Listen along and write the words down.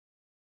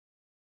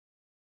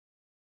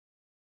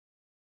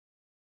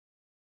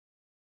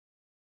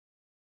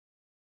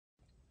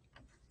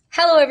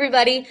Hello,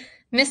 everybody.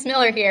 Miss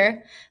Miller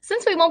here.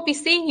 Since we won't be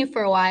seeing you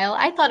for a while,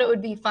 I thought it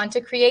would be fun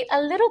to create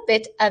a little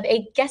bit of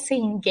a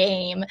guessing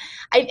game.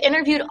 I've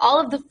interviewed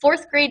all of the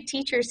fourth grade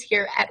teachers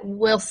here at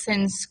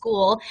Wilson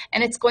School,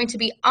 and it's going to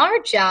be our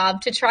job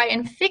to try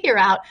and figure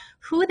out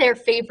who their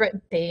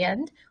favorite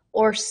band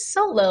or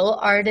solo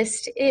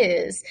artist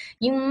is.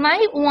 You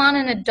might want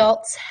an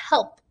adult's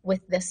help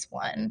with this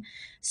one.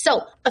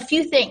 So, a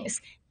few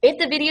things. If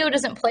the video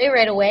doesn't play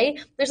right away,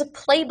 there's a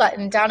play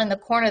button down in the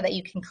corner that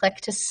you can click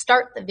to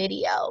start the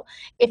video.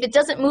 If it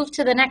doesn't move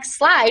to the next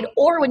slide,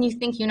 or when you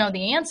think you know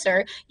the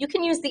answer, you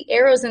can use the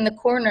arrows in the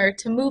corner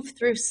to move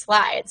through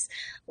slides.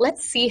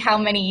 Let's see how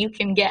many you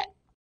can get.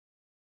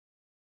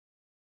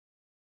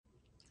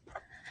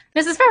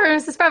 Mrs.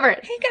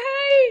 Fevert. Hey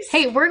guys!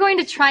 Hey, we're going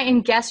to try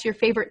and guess your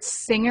favorite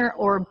singer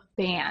or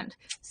band.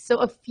 So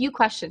a few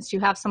questions. Do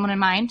you have someone in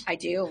mind? I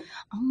do.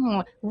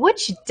 Oh,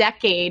 which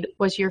decade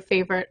was your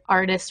favorite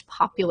artist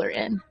popular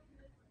in?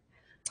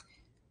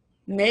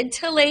 Mid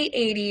to late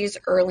 80s,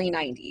 early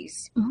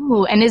 90s.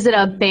 Ooh, and is it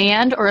a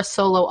band or a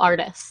solo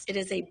artist? It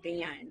is a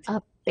band.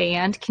 A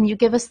band. Can you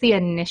give us the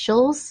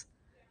initials?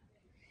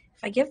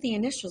 If I give the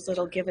initials,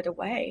 it'll give it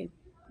away.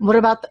 What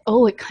about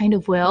it kind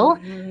of will?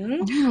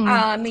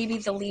 Maybe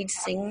the lead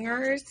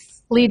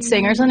singer's. Lead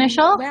singer's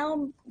initial?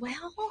 Well,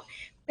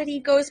 but he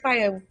goes by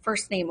a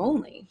first name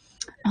only.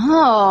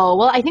 Oh,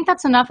 well, I think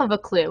that's enough of a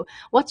clue.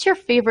 What's your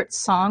favorite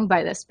song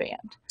by this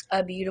band?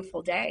 A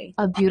Beautiful Day.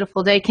 A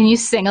Beautiful Day. Can you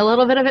sing a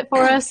little bit of it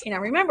for us? Now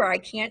remember, I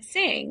can't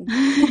sing.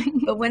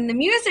 But when the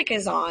music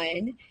is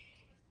on,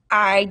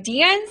 I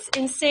dance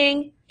and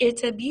sing,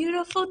 "It's a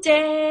Beautiful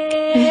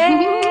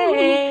Day."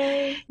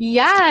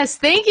 Yes,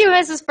 thank you,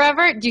 Mrs.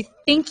 Fevert. Do you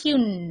think you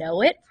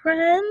know it,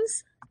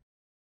 friends?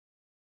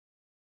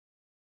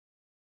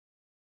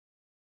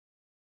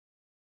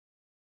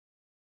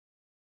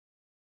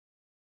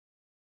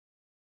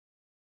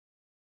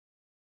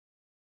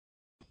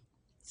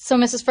 So,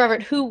 Mrs.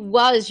 Fevert, who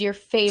was your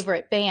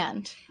favorite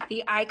band?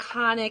 The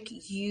iconic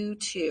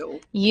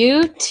U2.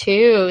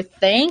 U2.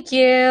 Thank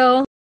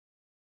you.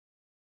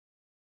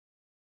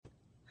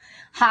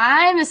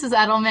 Hi, Mrs.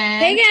 Edelman.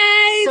 Hey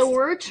guys! So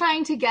we're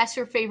trying to guess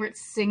your favorite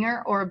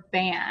singer or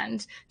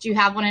band. Do you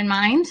have one in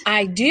mind?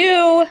 I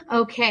do.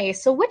 Okay,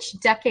 so which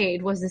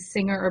decade was the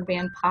singer or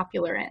band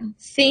popular in?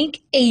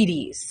 Think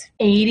 80s.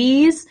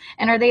 80s?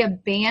 And are they a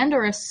band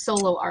or a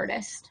solo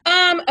artist?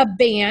 A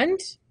band.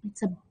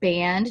 It's a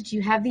band. Do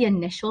you have the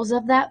initials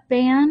of that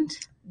band?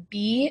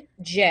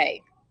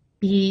 BJ.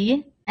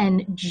 B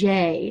and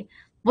J.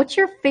 What's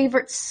your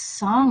favorite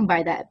song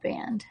by that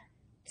band?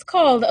 It's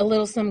called a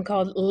little something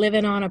called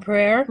 "Living on a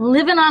Prayer."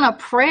 Living on a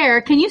Prayer.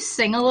 Can you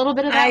sing a little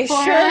bit of that for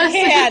us?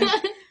 I sure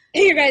can.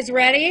 You guys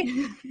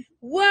ready?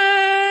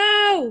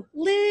 Whoa!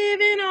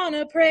 Living on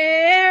a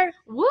prayer.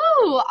 Woo!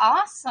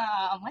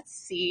 Awesome. Let's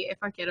see if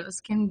our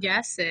kiddos can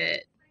guess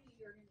it.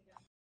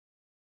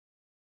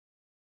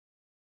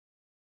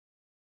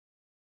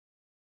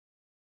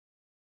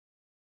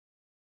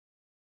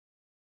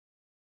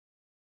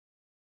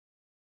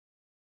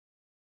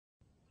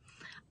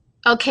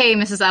 Okay,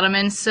 Mrs.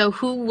 Edelman, so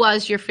who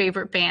was your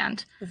favorite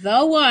band?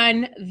 The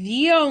one,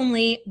 the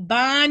only,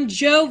 Bon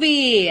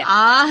Jovi.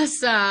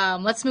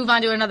 Awesome. Let's move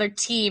on to another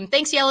team.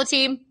 Thanks, Yellow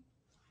Team.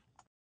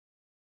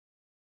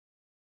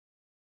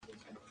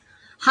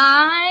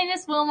 Hi,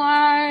 Miss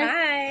Wilmar.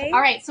 Hi. All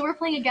right, so we're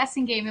playing a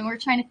guessing game, and we're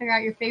trying to figure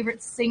out your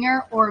favorite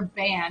singer or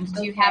band.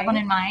 Do you have one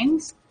in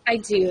mind? I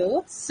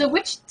do. So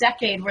which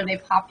decade were they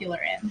popular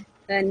in?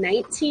 The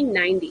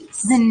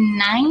 1990s. The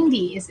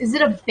 90s. Is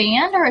it a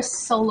band or a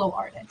solo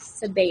artist?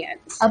 It's a band.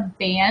 A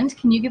band?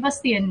 Can you give us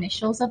the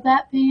initials of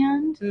that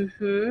band?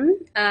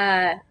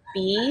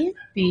 B.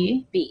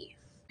 B. B.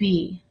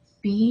 B.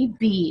 B.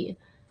 B.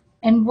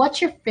 And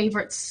what's your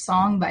favorite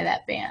song by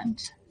that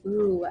band?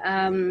 Ooh,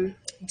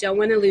 Don't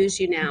Want to Lose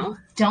You Now.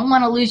 Don't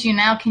Want to Lose You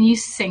Now. Can you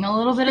sing a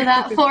little bit of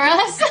that for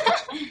us?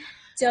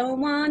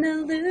 Don't want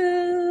to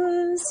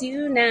lose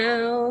you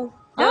now.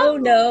 No,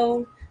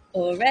 no.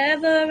 Or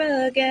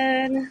ever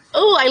again.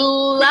 Oh, I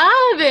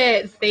love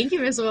it. Thank you,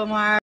 Miss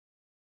Wilmar.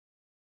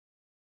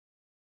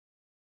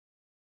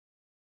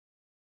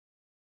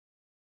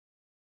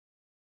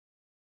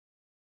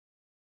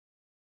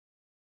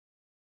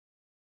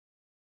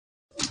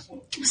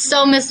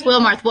 So, Miss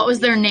Wilmarth, what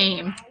was their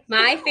name?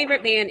 My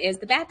favorite band is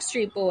the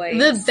Backstreet Boys.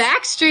 The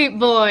Backstreet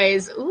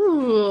Boys.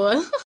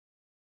 Ooh.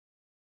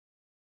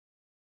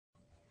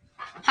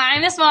 Hi,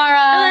 Miss Mara.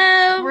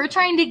 Hello. We're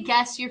trying to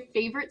guess your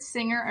favorite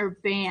singer or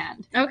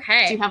band.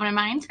 Okay. Do you have one in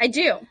mind? I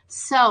do.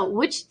 So,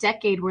 which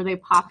decade were they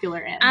popular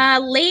in?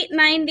 Late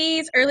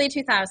 90s, early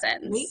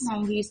 2000s. Late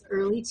 90s,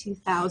 early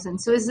 2000s.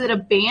 So, is it a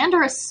band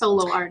or a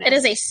solo artist? It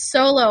is a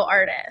solo A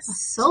artist.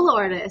 solo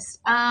artist.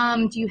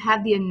 Do you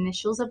have the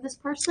initials of this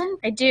person?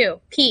 I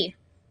do. P.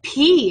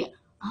 P.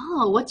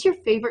 Oh, what's your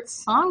favorite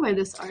song by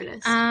this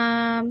artist?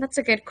 That's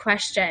a good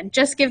question.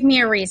 Just give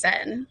me a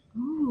reason.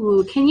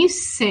 Ooh, can you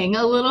sing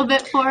a little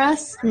bit for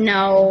us?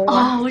 No.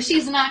 Oh,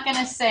 she's not going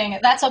to sing.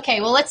 That's okay.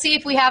 Well, let's see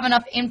if we have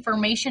enough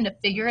information to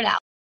figure it out.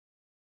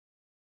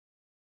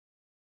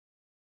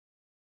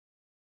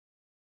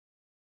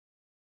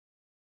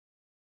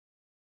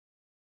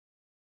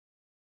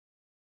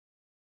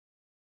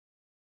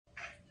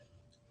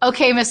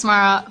 Okay, Miss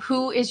Mara,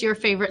 who is your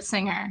favorite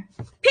singer?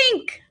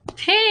 Pink.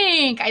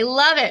 Pink. I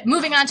love it.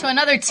 Moving on to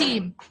another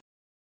team.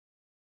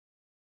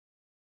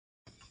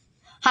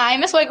 Hi,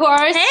 Miss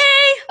Wakehorse.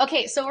 Hey.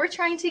 Okay, so we're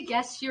trying to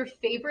guess your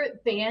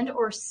favorite band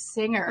or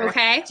singer.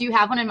 Okay. Do you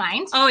have one in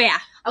mind? Oh, yeah.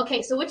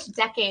 Okay, so which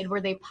decade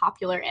were they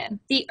popular in?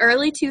 The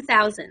early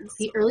 2000s.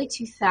 The early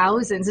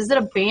 2000s. Is it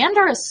a band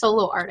or a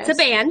solo artist? It's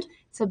a band.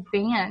 It's a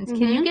band. Mhm.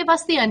 Can you give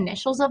us the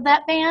initials of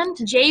that band?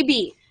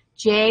 JB.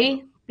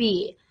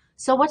 JB.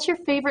 So what's your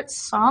favorite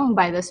song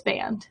by this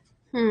band?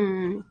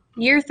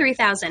 Year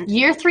 3000.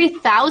 Year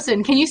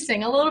 3000. Can you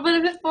sing a little bit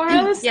of it for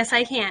us? Yes,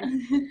 I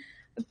can.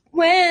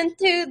 Went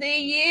to the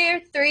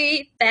year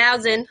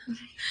 3000.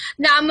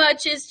 Not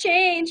much has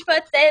changed,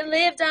 but they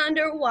lived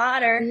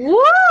underwater.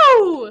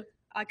 Woo!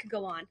 I could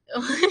go on.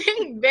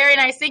 Very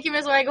nice. Thank you,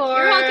 Ms. Wakehorse.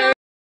 You're welcome.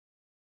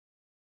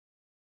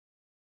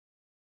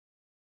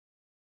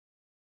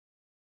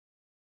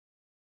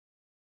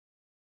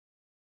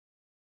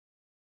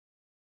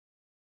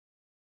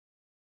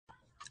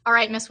 All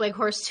right, Miss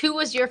Wakehorse, who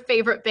was your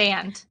favorite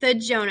band? The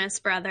Jonas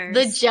Brothers.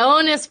 The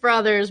Jonas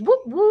Brothers.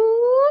 Whoop,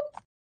 whoop.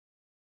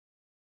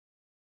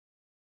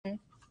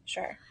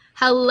 Sure.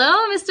 Hello,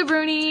 Mr.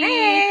 Bruni.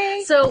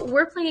 Hey. So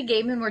we're playing a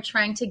game and we're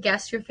trying to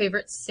guess your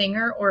favorite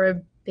singer or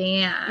a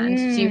band.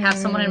 Do you have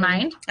someone in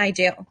mind? I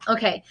do.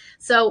 Okay,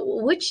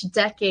 so which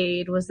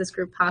decade was this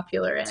group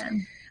popular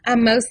in?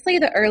 Mostly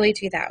the early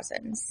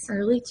 2000s.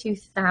 Early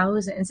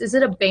 2000s. Is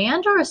it a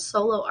band or a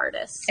solo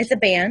artist? It's a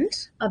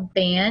band. A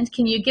band.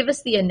 Can you give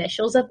us the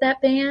initials of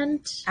that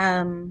band?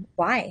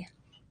 Y.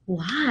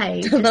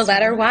 Why? The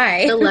letter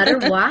Y. The letter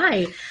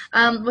Y.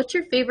 What's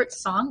your favorite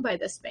song by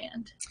this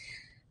band?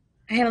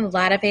 I have a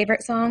lot of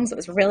favorite songs. It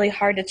was really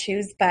hard to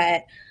choose,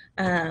 but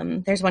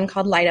there's one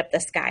called Light Up the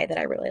Sky that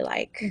I really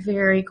like.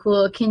 Very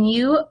cool. Can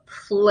you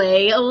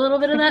play a little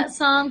bit of that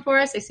song for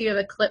us? I see you have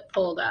a clip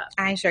pulled up.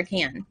 I sure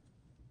can.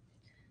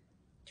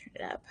 Turn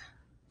it up.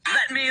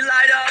 Let me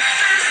light up the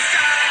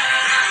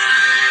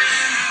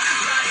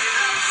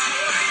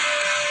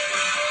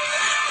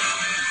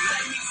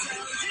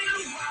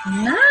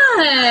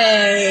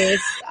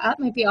Nice. That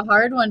might be a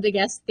hard one to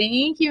guess.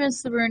 Thank you,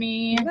 Miss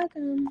Bruni. You're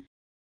welcome.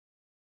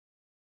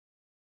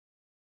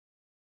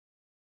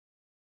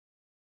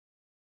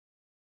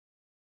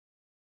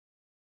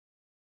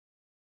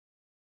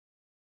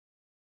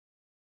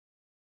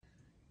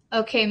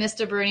 Okay,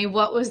 Mr. Bruni,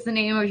 what was the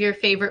name of your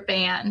favorite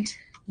band?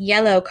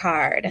 Yellow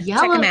Card. Check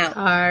Yellow them out.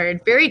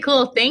 Card. Very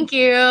cool. Thank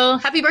you.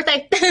 Happy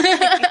birthday.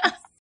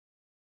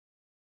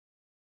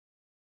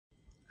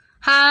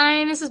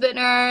 Hi, Mrs.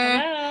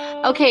 Bittner.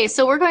 Hello. Okay,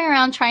 so we're going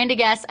around trying to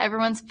guess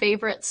everyone's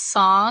favorite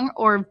song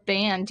or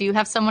band. Do you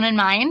have someone in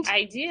mind?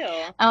 I do.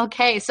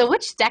 Okay, so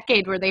which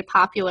decade were they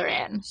popular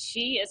in?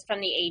 She is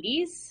from the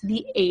 80s.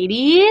 The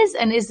 80s?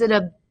 And is it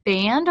a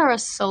band or a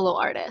solo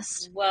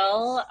artist?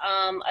 Well,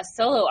 a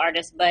solo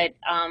artist, but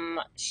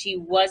she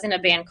was in a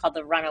band called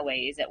the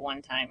Runaways at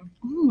one time.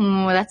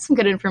 Ooh, that's some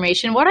good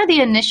information. What are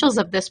the initials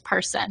of this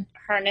person?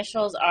 Her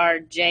initials are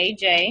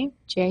JJ.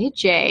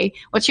 JJ.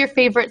 What's your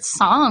favorite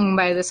song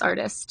by this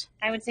artist?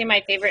 I would say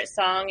my favorite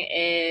song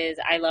is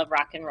I Love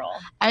Rock and Roll.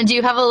 And do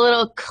you have a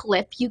little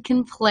clip you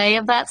can play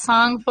of that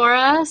song for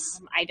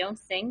us? I don't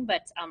sing,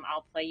 but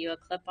I'll play you a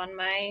clip on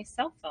my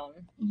cell phone.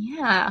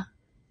 Yeah.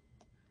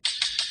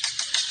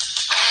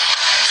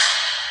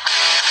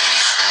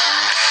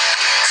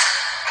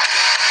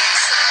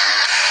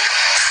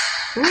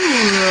 Ooh,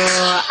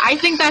 I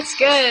think that's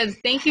good.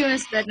 Thank you,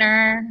 Ms.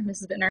 Bittner.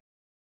 Mrs. Bittner.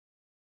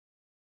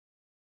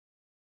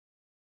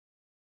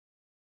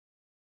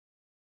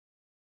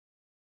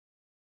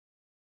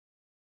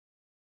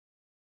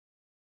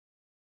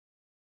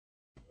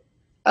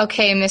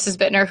 Okay, Mrs.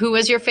 Bittner, who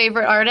was your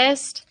favorite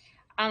artist?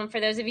 For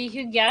those of you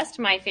who guessed,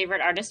 my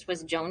favorite artist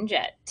was Joan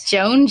Jett.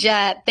 Joan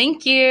Jett.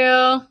 Thank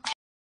you.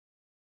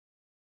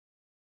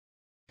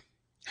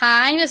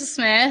 Hi, Mrs.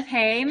 Smith.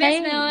 Hey,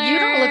 Miss Miller. You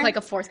don't look like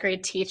a fourth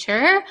grade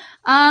teacher.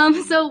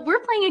 So we're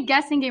playing a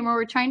guessing game where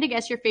we're trying to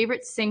guess your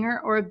favorite singer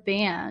or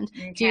band.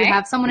 Do you Okay.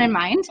 have someone in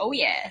mind? Oh,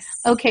 yes.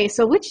 Okay,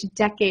 so which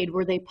decade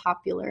were they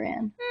popular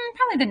in?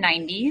 Probably the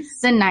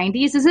 90s. The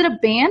 90s. Is it a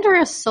band or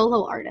a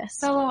solo artist?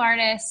 Solo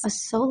artist. A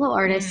solo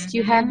artist. Do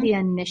you have the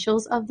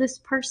initials of this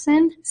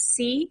person?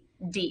 CD.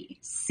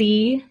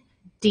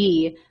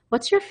 CD.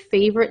 What's your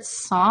favorite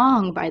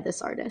song by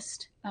this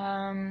artist?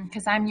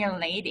 'Cause I'm your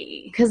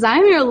lady. 'Cause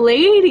I'm Your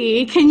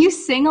Lady. Can you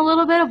sing a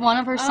little bit of one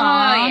of her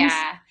songs? Oh,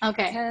 yeah.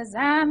 Okay. 'Cause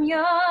I'm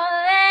your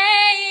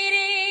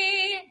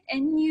lady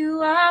and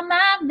you are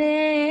my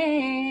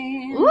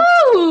man.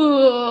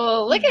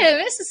 Ooh, look at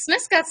it. Mrs.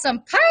 Smith's got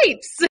some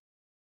pipes.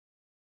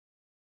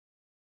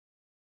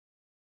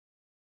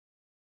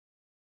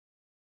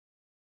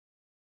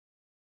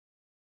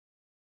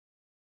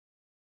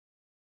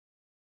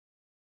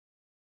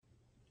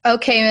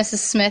 Okay, Mrs.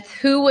 Smith,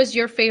 who was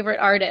your favorite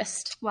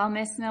artist? Well,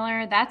 Miss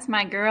Miller, that's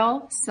my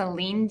girl,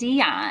 Celine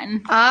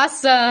Dion.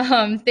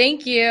 Awesome.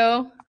 Thank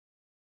you.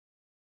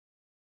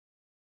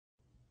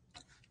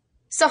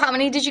 So how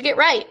many did you get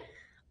right?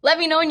 Let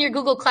me know in your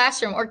Google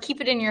Classroom or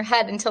keep it in your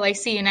head until I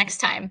see you next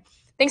time.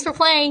 Thanks for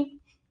playing.